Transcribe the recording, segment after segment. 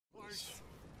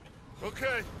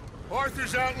Okay,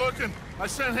 Arthur's out looking. I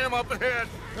sent him up ahead.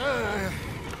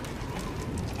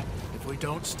 If we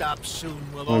don't stop soon,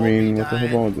 we'll I all mean, be what the hell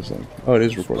dying. wrong with this thing? Oh, it is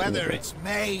It's recording. weather, Okay. it's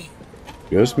May.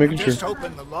 Just making Just sure.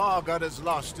 hoping the law got as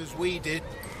lost as we did.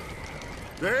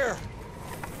 There.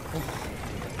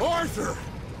 Arthur!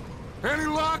 Any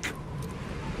luck?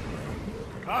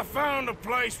 I found a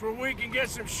place where we can get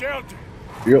some shelter.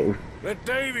 Yo. Let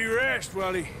Davy rest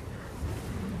while he...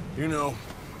 You know.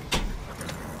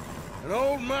 An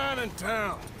old mining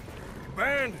town.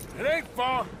 Abandoned. It ain't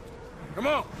far. Come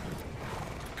on.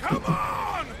 Come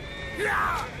on!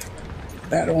 Yeah!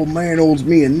 That old man owes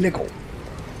me a nickel.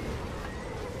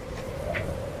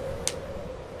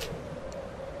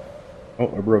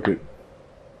 Oh, I broke it.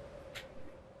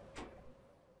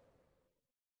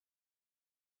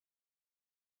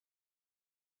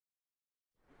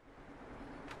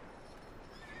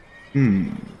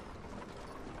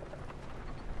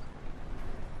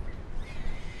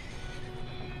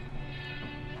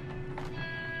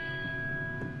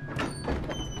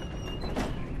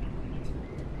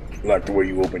 Like the way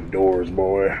you open doors,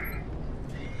 boy.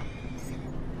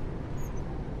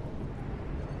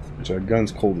 That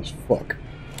gun's cold as fuck.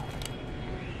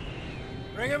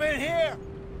 Bring him in here!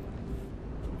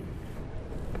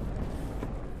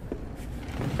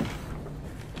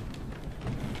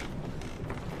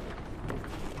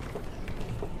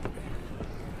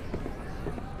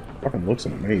 Fucking looks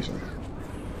amazing.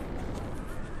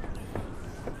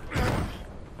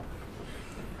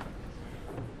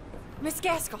 Miss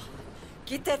Gaskell,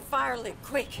 get that fire lit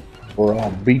quick. Or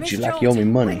I'll beat Miss you like Jones, you owe me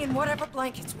money. bring in whatever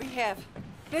blankets we have.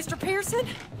 Mr. Pearson,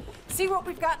 see what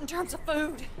we've got in terms of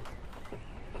food.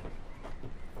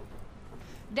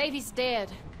 Davy's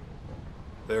dead.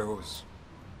 There was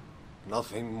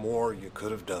nothing more you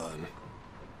could have done.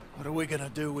 What are we gonna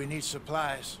do? We need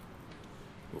supplies.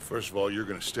 Well, first of all, you're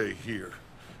gonna stay here.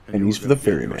 And he's you're for the gonna get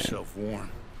ferryman. yourself warm.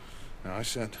 Now, I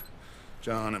sent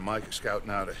John and Mike scouting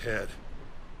out ahead.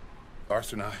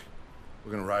 Arthur and I,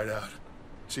 we're gonna ride out,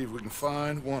 see if we can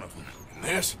find one of them. And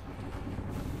this,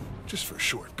 just for a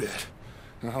short bit.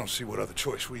 And I don't see what other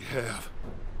choice we have.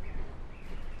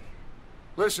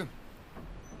 Listen.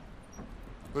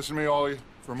 Listen to me, all of you,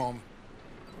 for a moment.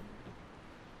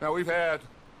 Now, we've had,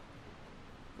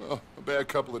 well, a bad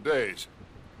couple of days.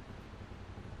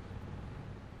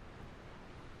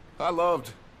 I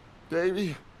loved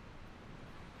Davy,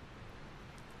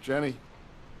 Jenny,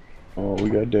 Oh, we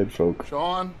got dead folk.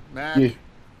 Sean, Mac. Yeah.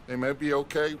 They may be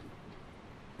okay.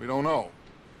 We don't know.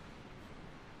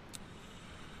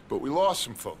 But we lost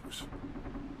some folks.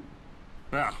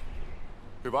 Now,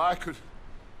 if I could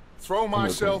throw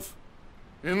myself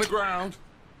in the ground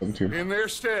in their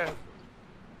stead,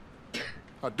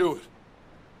 I'd do it.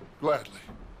 Gladly.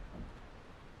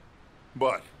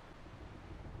 But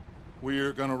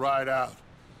we're gonna ride out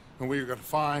and we're gonna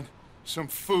find some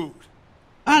food.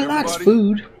 I like Everybody,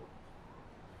 food.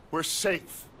 we're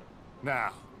safe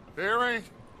now. There ain't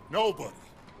nobody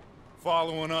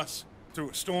following us through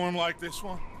a storm like this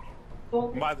one.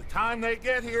 And by the time they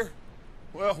get here,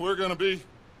 well, we're gonna be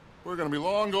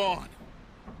long gone.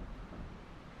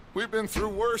 We've been through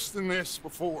worse than this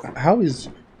before. How is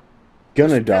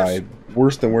gonna Mr. die Pearson,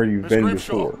 worse than where you've Miss been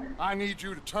Grimshaw, before? I need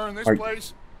you to turn this Are-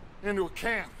 place into a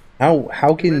camp.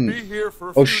 How can? We'll be here for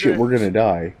a Oh few shit, we're days. gonna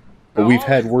die. But Now, we've all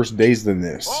had of you- worse days than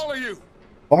this. All of you,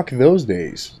 Fuck those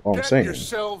days. All I'm get saying.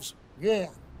 yourselves warm.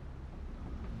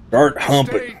 Start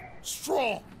humping. Stay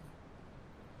strong.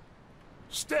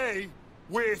 Stay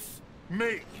with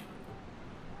me.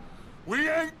 We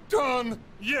ain't done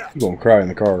yet. You gonna cry in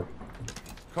the car?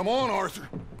 Come on, Arthur.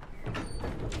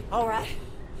 All right.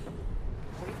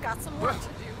 We've got some work to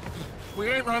do. We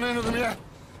ain't run into them yet.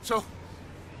 So,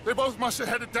 they both must have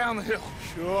headed down the hill.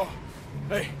 Sure.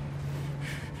 Hey,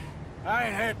 I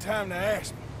ain't had time to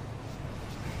ask.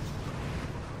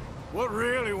 What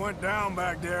really went down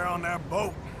back there on that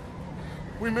boat?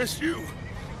 We missed you.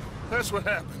 That's what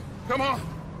happened. Come on.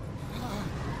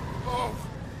 Oh.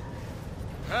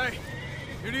 Hey,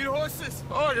 you need horses?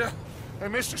 Oh, yeah. Hey,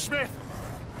 Mr. Smith,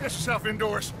 get yourself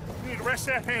indoors. You need to rest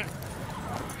that hand.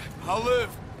 I'll live.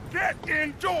 Get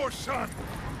indoors, son.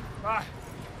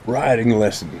 Riding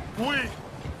lesson. We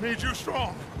need you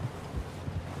strong.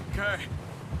 Okay.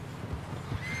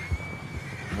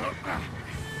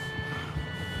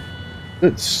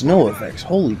 Good snow effects.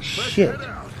 Holy shit. Head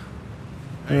out.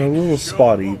 They're a little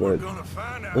spotty, What we're but gonna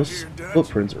find out those here, Dutch.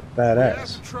 footprints are We have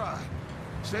badass. to try.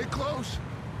 Stay close.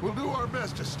 We'll do our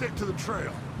best to stick to the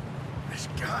trail. This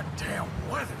goddamn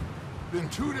weather. Been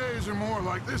 2 days or more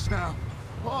like this now.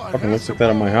 Oh, it Fucking has looks to like that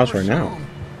in my blow house over right now. soon.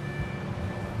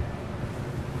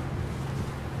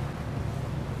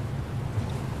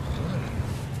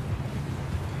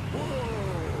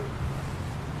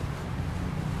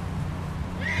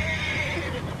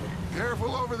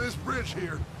 this bridge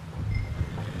here.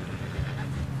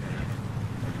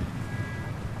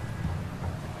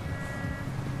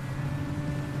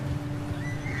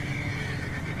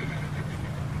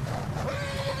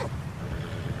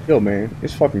 Yo, man,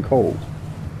 it's fucking cold.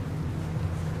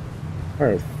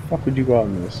 Where the fuck would you go out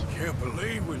in this? Can't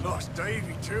believe we lost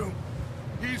Davy, too.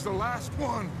 He's the last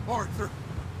one, Arthur.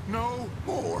 No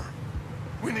more.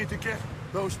 We need to get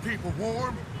those people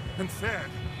warm and fed.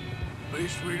 At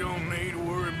least we don't need to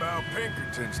worry about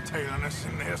Pinkertons tailing us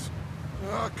in this.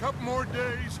 A couple more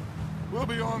days, we'll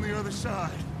be on the other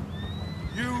side.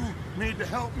 You need to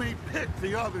help me pick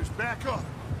the others back up.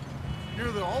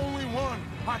 You're the only one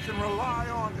I can rely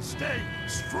on to stay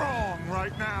strong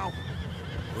right now.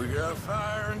 We got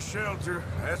fire and shelter.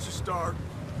 That's a start.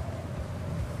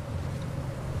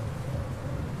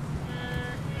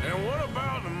 And what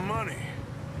about the money?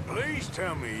 Please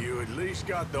tell me you at least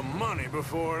got the money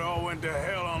before it all went to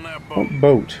hell on that boat.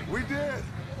 Boat. We did.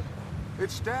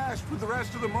 It's stashed with the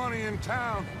rest of the money in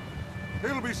town.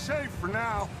 It'll be safe for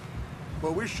now.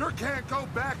 But we sure can't go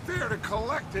back there to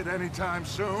collect it anytime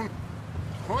soon.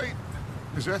 Wait,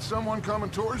 is that someone coming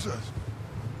towards us?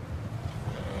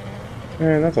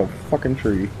 Man, that's a fucking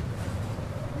tree.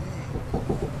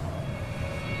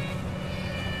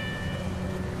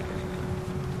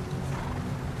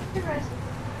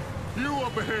 You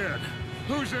up ahead.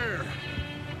 Who's there?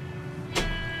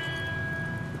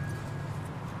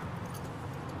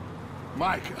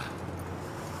 Micah.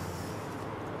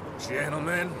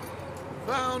 Gentlemen,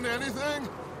 Found anything?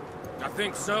 I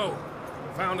think so.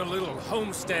 Found a little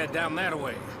homestead down that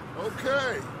way.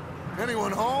 Okay.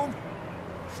 Anyone home?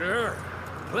 Sure.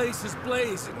 Place is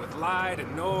blazing with light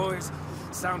and noise.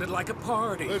 Sounded like a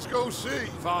party. Let's go see.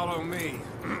 Follow me.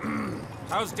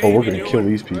 How's Oh, Davey we're gonna doing? kill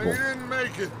these They people. didn't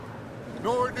make it.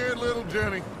 Nor did little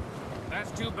Jenny.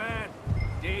 That's too bad.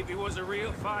 Davey was a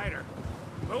real fighter.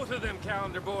 Both of them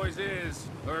calendar boys is,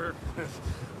 or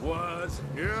was.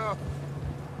 Yeah,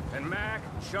 And Mac,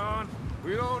 Sean,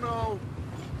 we don't know.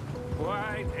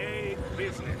 quite a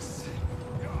business.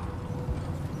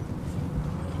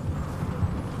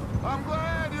 I'm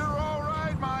glad you're all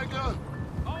right, Micah.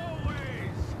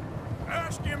 Always.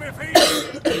 Ask him if he...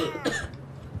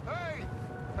 Hey,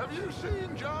 have you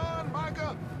seen John,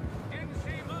 Micah? Didn't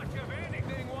see much of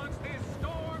anything once this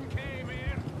storm came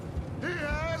in. He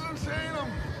hasn't seen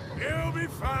him. He'll be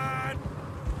fine.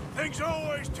 Things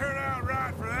always turn out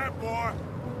right for that boy.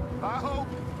 I hope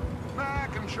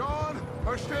Mac and Sean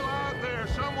are still out there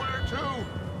somewhere, too.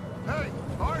 Hey,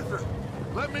 Arthur,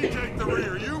 let me take the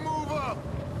rear. You move up.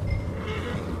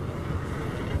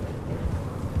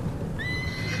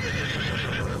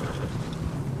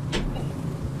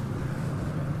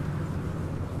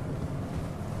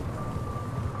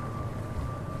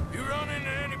 You run into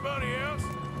anybody else?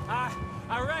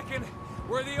 I reckon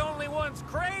we're the only ones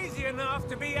crazy enough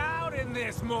to be out in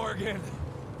this, Morgan.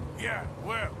 Yeah,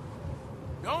 well,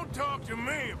 don't talk to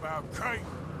me about Creighton.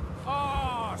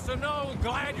 Oh, so no,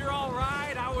 glad you're all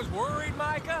right. I was worried,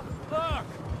 Micah. Look,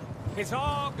 it's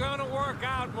all gonna work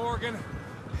out, Morgan.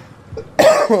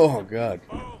 Oh god.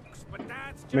 Folks, but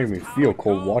that's just Made me how feel it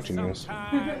cold goes watching this.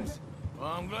 sometimes. Well,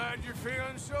 I'm glad you're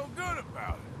feeling so good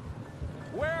about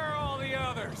it. Where are all the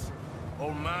others?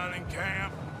 Old mining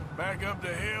camp, back up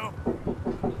the hill.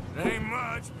 It ain't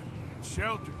much, but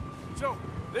shelter. So,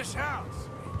 this house,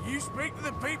 you speak to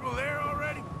the people there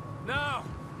already? No,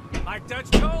 like Dutch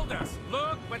told us.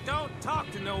 Look, but don't talk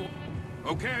to no one.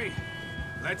 Okay,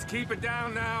 let's keep it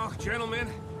down now, gentlemen.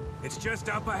 It's just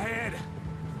up ahead.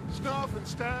 Snuff and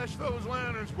stash those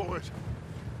lanterns, boys.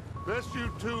 Best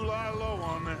you two lie low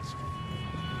on this.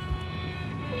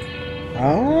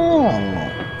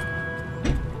 Oh.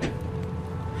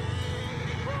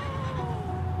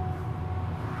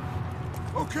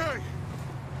 Okay,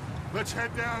 let's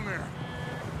head down there.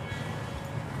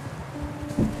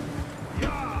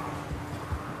 Yeah.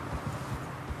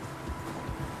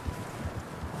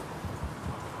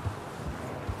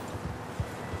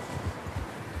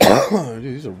 Dude,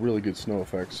 these are really good snow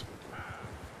effects.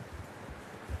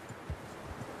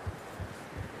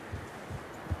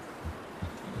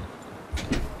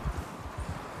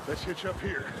 Let's hitch up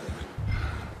here.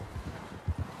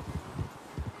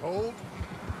 Hold.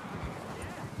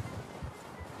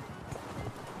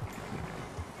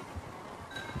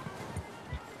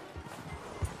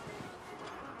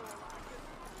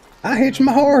 I hitched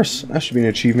my horse. That should be an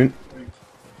achievement.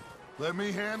 Let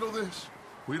me handle this.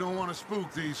 We don't want to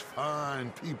spook these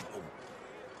fine people.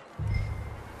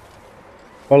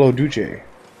 Follow Duce.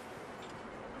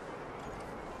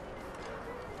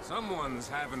 Someone's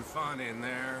having fun in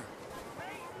there.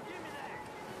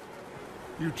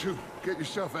 You two, get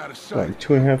yourself out of sight. Like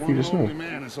 2.5 feet One of snow. lonely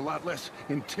man is a lot less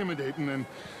intimidating than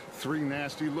 3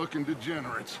 nasty-looking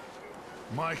degenerates.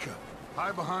 Micah,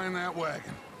 hide behind that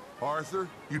wagon. Arthur,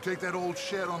 you take that old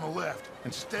shed on the left,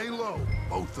 and stay low,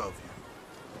 both of you.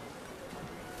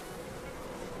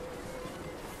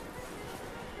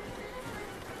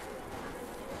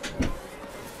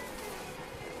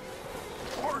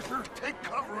 Arthur, take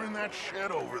cover in that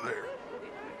shed over there.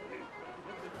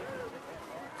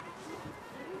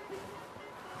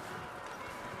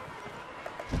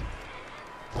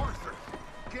 Arthur,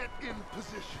 get in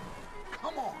position.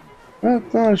 Come on.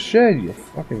 That's not a shed, you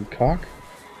fucking cock.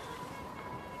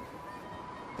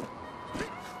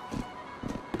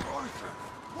 Arthur,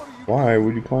 what are you Why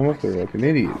would you climb up there like an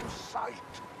idiot? out of sight?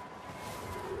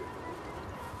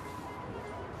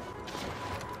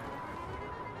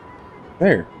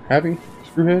 There, happy,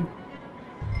 screwhead.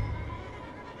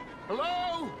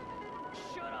 Hello?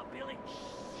 Shut up, Billy.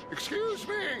 Excuse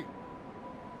me.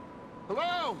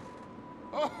 Hello?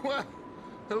 Oh, well,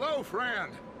 hello,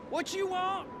 friend. What you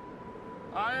want?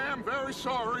 I am very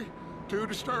sorry to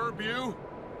disturb you.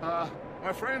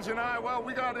 My friends and I, well,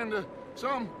 we got into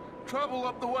some trouble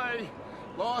up the way,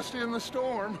 lost in the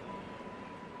storm.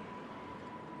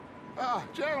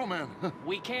 Gentlemen,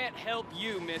 We can't help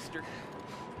you, mister.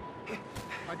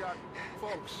 I got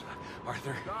folks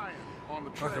Arthur. dying on the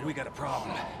trail. Arthur, we got a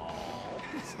problem.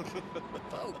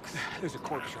 Folks. There's a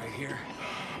corpse right here.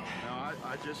 Now,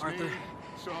 I just Arthur, need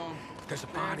some there's a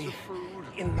cans body of food.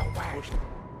 in the wagon.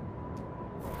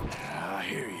 I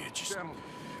hear you. Just Gentlemen,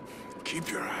 keep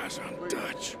your eyes on please.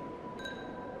 Dutch.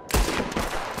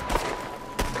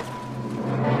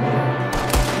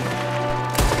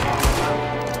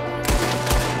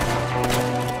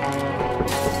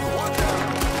 Watch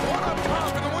out! One up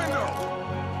top in the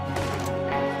window!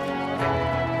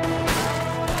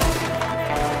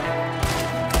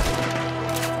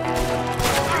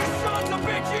 Sons of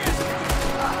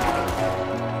bitches!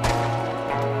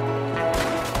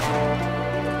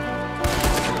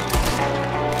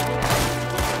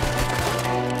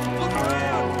 Look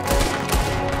around!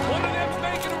 One of them's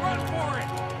making a run for it!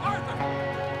 Arthur!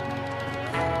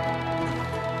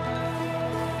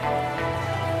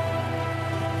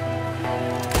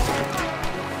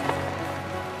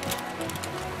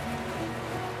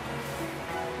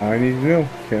 I need to know,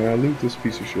 can I loot this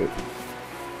piece of shit?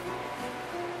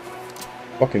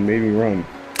 Fucking made me run.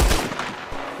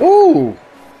 Oh!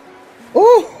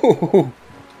 Oh!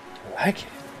 I like it.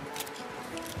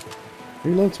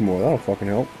 Reload some more, that'll fucking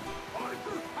help.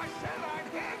 Arthur, I said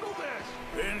I'd handle this!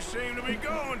 Didn't seem to be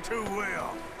going too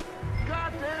well.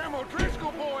 Goddamn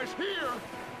O'Driscoll boys here!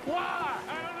 Why?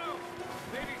 I don't know.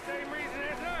 Maybe same reason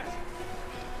as us.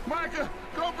 Micah,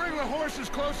 go bring the horses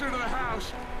closer to the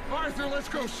house. Arthur, let's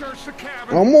go search the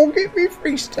cabin. I'm gonna get me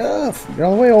free stuff. Get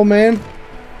out of the way, old man.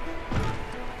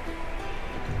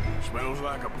 Smells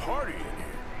like a party in here.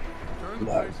 Turn the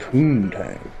place Raccoon upside down.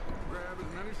 tank. Grab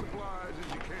as many supplies as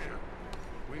you can.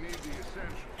 We need the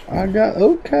essentials. I got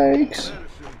oatcakes.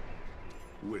 Medicine,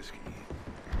 whiskey.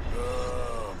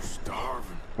 I'm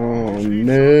starving. Oh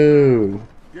no.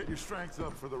 Get your strength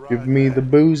up for the ride. Give me back. the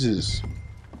boozes.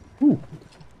 Ooh.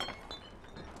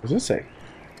 What's this say?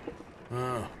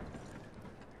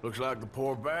 Looks like the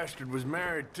poor bastard was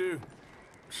married too.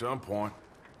 At some point.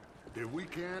 If we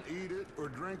can't eat it or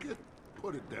drink it,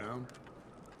 put it down.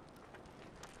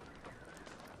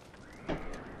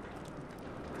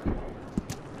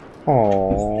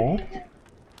 Aww.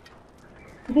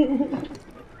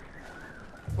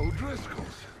 O'Driscoll's.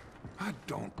 I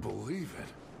don't believe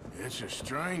it. It's a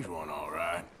strange one, all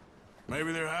right.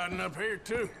 Maybe they're hiding up here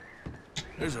too.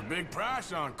 There's a big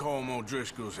price on Colm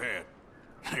O'Driscoll's head.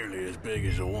 Nearly as big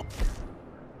as the one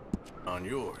on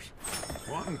yours.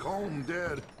 One Colm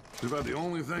dead is about the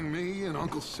only thing me and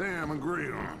Uncle Sam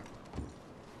agree on.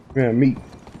 Yeah, meat.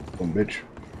 Oh, bitch.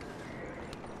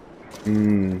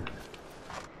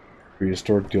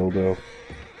 Prehistoric dildo.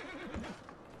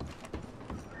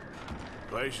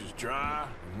 Place is dry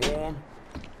and warm.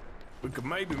 We could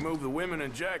maybe move the women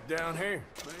and Jack down here.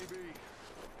 Maybe.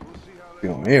 We'll see how they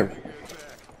Feeling all air. get back.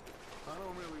 I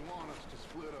don't really want us to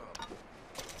split up.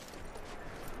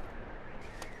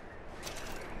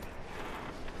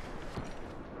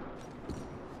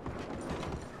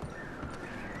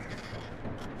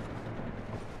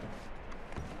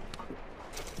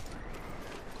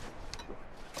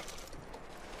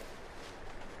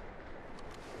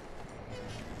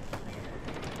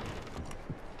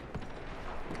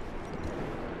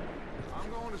 I'm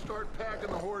going to start packing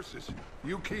the horses.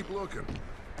 You keep looking.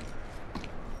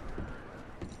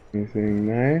 Anything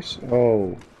nice?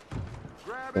 Oh,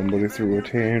 Grab somebody anything threw a you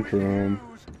think we can tantrum.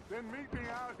 use.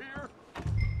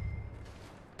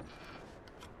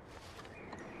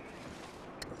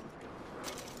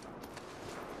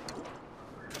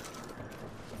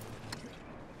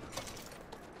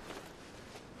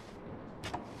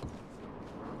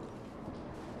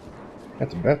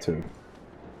 That's a bathtub.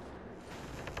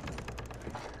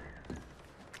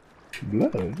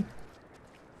 Blood?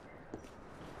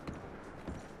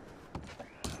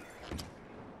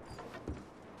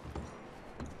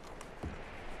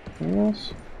 Anything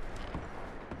else?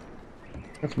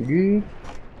 Got some good.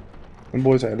 Them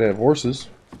boys had to have horses.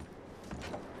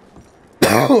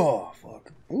 Oh,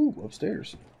 fuck. Ooh,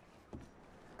 upstairs.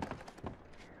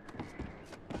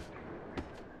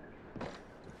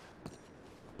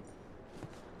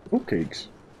 Ooh, cakes.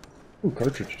 Ooh,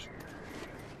 cartridges.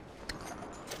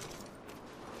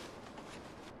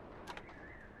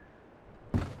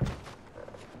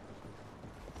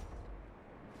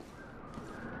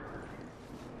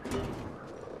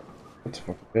 That's a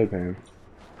fucking bedpan.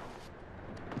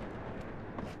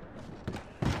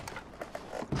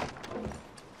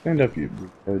 Stand up, you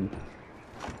bird.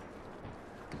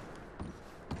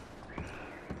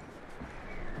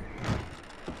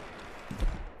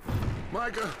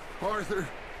 Micah, Arthur,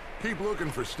 keep looking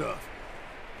for stuff.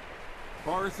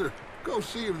 Arthur, go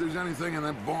see if there's anything in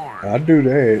that barn. I'd do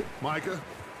that. Micah,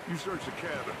 you search the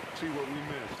cabin, see what we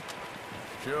missed.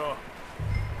 Sure.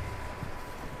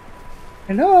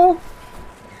 Hello?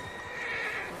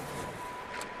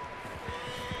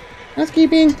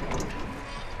 Housekeeping.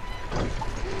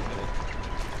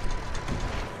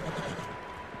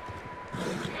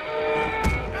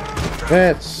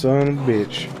 That son of a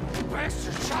bitch.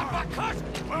 Bastard shot my cousin.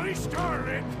 Well, he started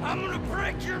it. I'm gonna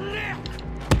break your neck.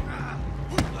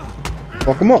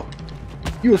 Fuck him up.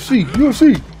 UFC,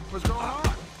 UFC. What's going on?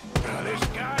 Now, this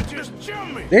guy just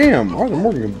jumped me. Damn, Arthur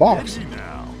Morgan can box.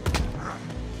 Now.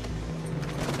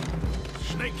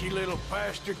 Sneaky little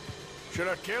bastard. Should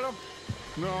I kill him?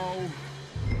 No.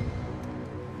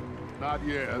 Not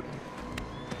yet.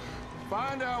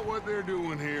 Find out what they're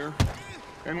doing here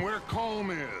and where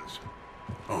Colm is.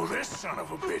 Oh, this son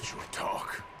of a bitch will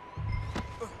talk.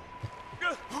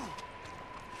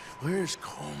 Where's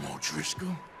Colm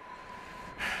O'Driscoll?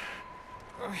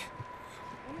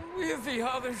 With the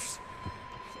others.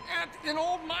 At an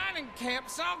old mining camp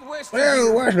southwest of Well,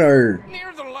 here, what's there?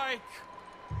 near the lake.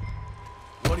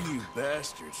 What are you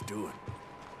bastards doing?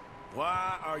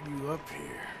 Why are you up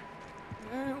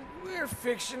here? We're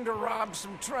fixing to rob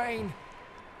some train.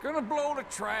 Gonna blow the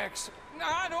tracks.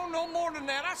 I don't know more than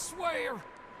that, I swear.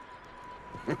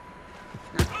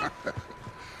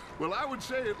 Well, I would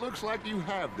say it looks like you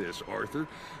have this, Arthur.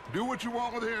 Do what you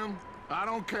want with him. I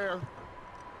don't care.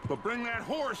 But bring that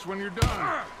horse when you're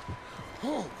done.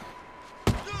 Oh.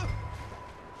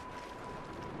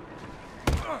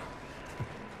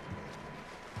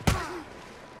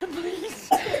 Please.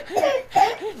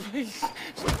 Please.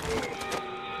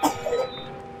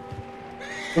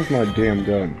 Where's my damn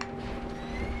gun?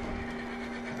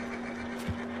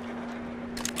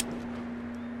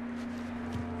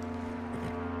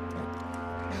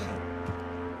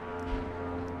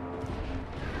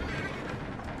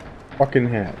 Fucking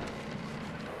hat.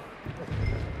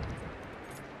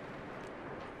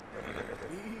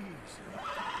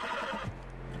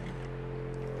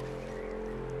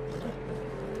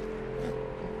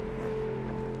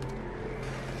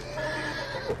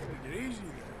 Take it easy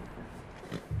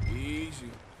now.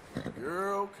 Easy.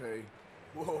 You're okay.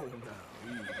 Whoa,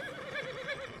 now, easy.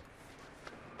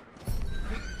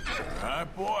 All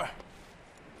right, boy.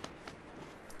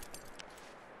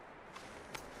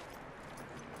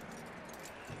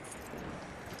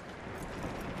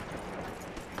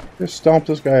 Just stomp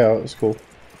this guy out. It's cool.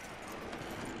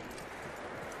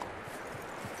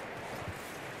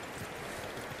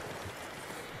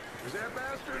 Is that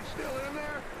bastard still in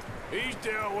there? He's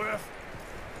dealt with.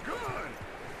 Good.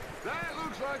 That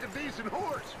looks like a decent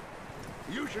horse.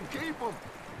 You should keep him.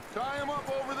 Tie him up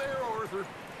over there, Arthur.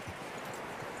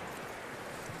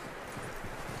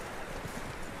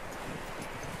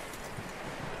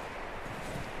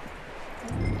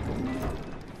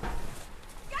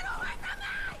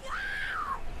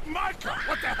 Micah,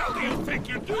 what the hell do you think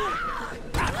you're doing?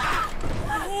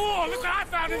 Oh, look what I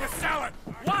found in the cellar.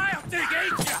 Wild thing,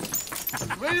 ain't ya?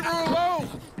 Leave her alone.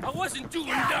 I wasn't doing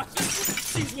nothing.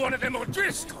 She's one of them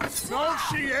O'Driscolls. No,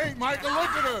 she ain't, Micah. Look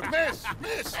at her. Miss,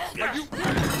 miss. Are you...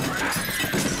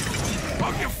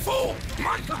 Oh, you fool!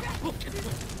 Micah!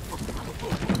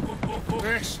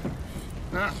 Miss.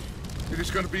 Now, it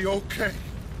is going to be okay.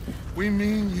 We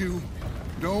mean you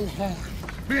no harm.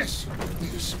 Miss,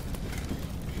 miss.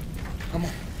 Come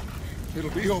on.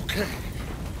 It'll be okay.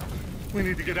 We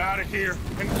need to get out of here,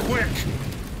 and quick.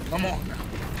 Come on now.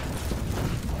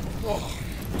 Oh.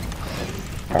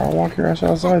 I'll walk your ass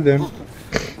outside then.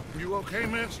 You okay,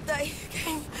 miss? They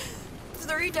came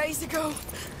 3 days ago.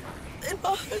 And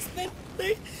my husband,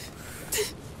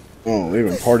 Oh, they've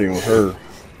been partying with her.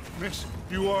 Miss,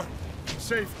 you are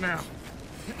safe now.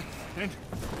 And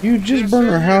You just burned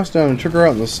her house down and took her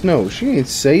out in the snow. She ain't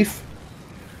safe.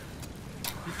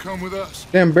 you come with us.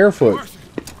 Damn barefoot. Arthur,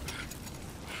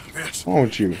 Miss, What's wrong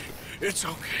with you? it's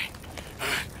okay.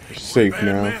 You're safe Bad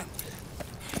now. man.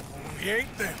 We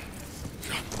ain't them.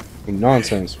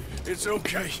 Nonsense. It's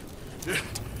okay.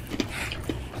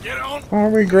 Get on.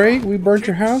 Aren't we great? We burnt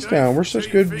your house down. We're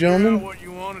such good gentlemen. What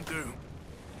you want to do.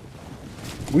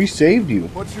 We saved you.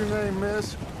 what's your name,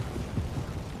 miss?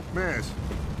 Miss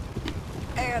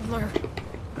Adler.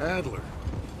 Adler.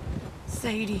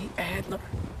 Sadie Adler.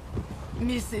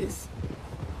 Mrs.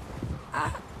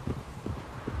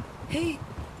 He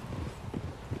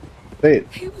Say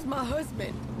it. was my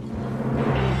husband.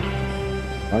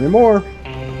 Not anymore.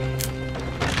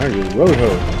 Now you're a road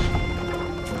hoe.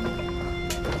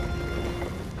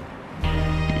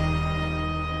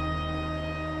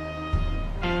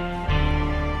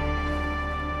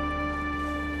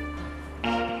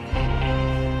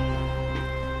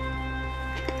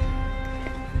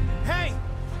 Hey!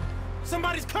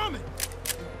 Somebody's coming!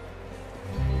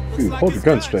 Dude, hold your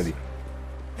gun steady.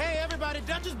 Hey, everybody,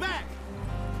 Dutch is back!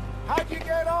 How'd you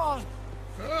get on?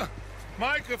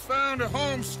 Micah found a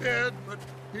homestead, but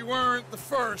he weren't the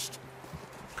first.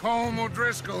 Colm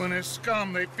O'Driscoll and his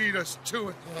scum, they beat us to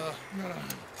it.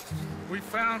 We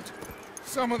found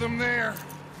some of them there,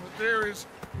 but there is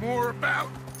more about,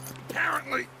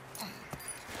 apparently.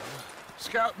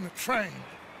 Scouting the train.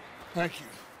 Thank you.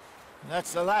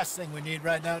 That's the last thing we need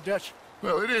right now, Dutch.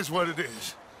 Well, it is what it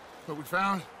is. But we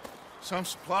found some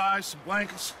supplies, some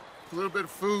blankets, a little bit of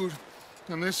food,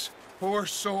 and this poor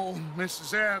soul,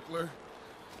 Mrs. Adler,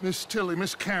 Miss Tilly,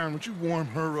 Miss Karen, would you warm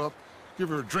her up? Give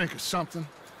her a drink or something?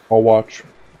 I'll watch.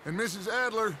 And Mrs.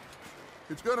 Adler,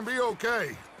 it's gonna be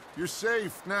okay. You're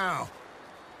safe now.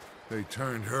 They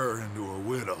turned her into a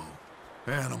widow.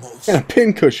 Animals. And a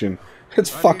pincushion.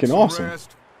 That's I need fucking some awesome.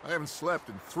 rest. I haven't slept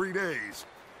in 3 days.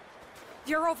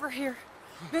 You're over here.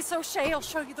 Miss O'Shea will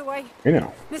show you the way. You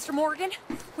know, Mr. Morgan,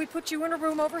 we put you in a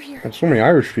room over here. there's so many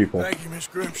Irish people. Thank you, Miss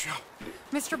Grimshaw.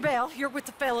 Mr. Bell, you're with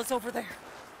the fellas over there.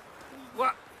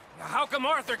 What? How come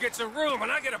Arthur gets a room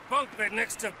and I get a bunk bed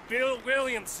next to Bill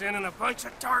Williamson and a bunch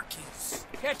of darkies?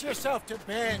 Get yourself to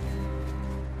bed.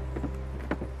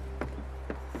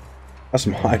 That's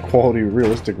some high quality,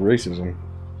 realistic racism.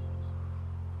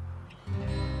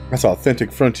 That's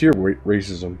authentic frontier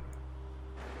racism.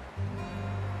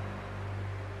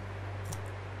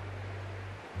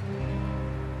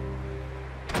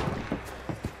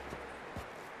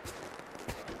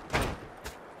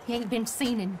 He ain't been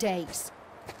seen in days.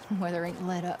 Weather ain't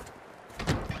let up.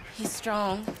 He's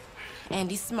strong, and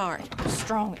he's smart.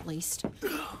 Strong, at least.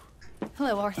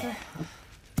 Hello, Arthur.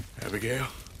 Abigail?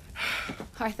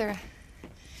 Arthur,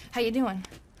 how you doing?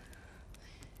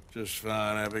 Just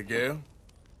fine, Abigail.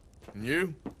 And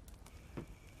you?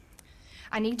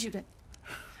 I need you to...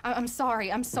 I'm sorry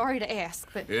to ask,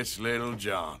 but... It's little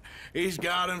John. He's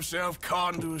got himself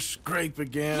caught into a scrape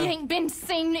again. He ain't been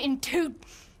seen in two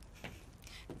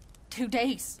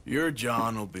days. Your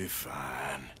John will be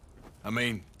fine. I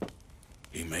mean,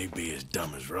 he may be as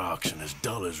dumb as rocks and as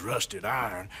dull as rusted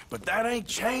iron, but that ain't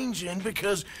changing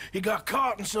because he got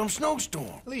caught in some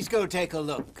snowstorm. Please go take a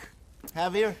look.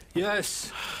 Javier?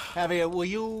 Yes. Javier, will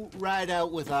you ride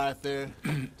out with Arthur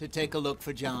to take a look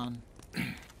for John?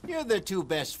 You're the two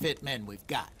best fit men we've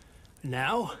got.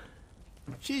 Now?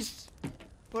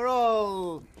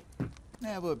 We're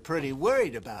pretty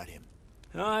worried about him.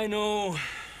 I know.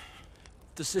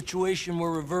 The situation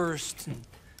were reversed.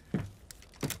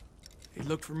 He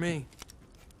looked for me.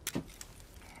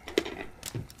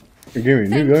 You gave me a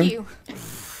new gun? Thank you.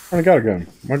 I got a gun.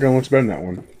 My gun looks better than that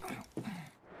one.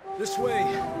 This way.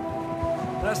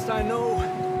 Last I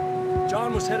know,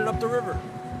 John was headed up the river.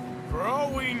 For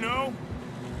all we know,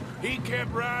 he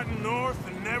kept riding north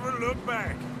and never looked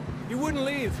back. He wouldn't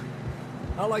leave.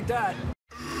 Not like that.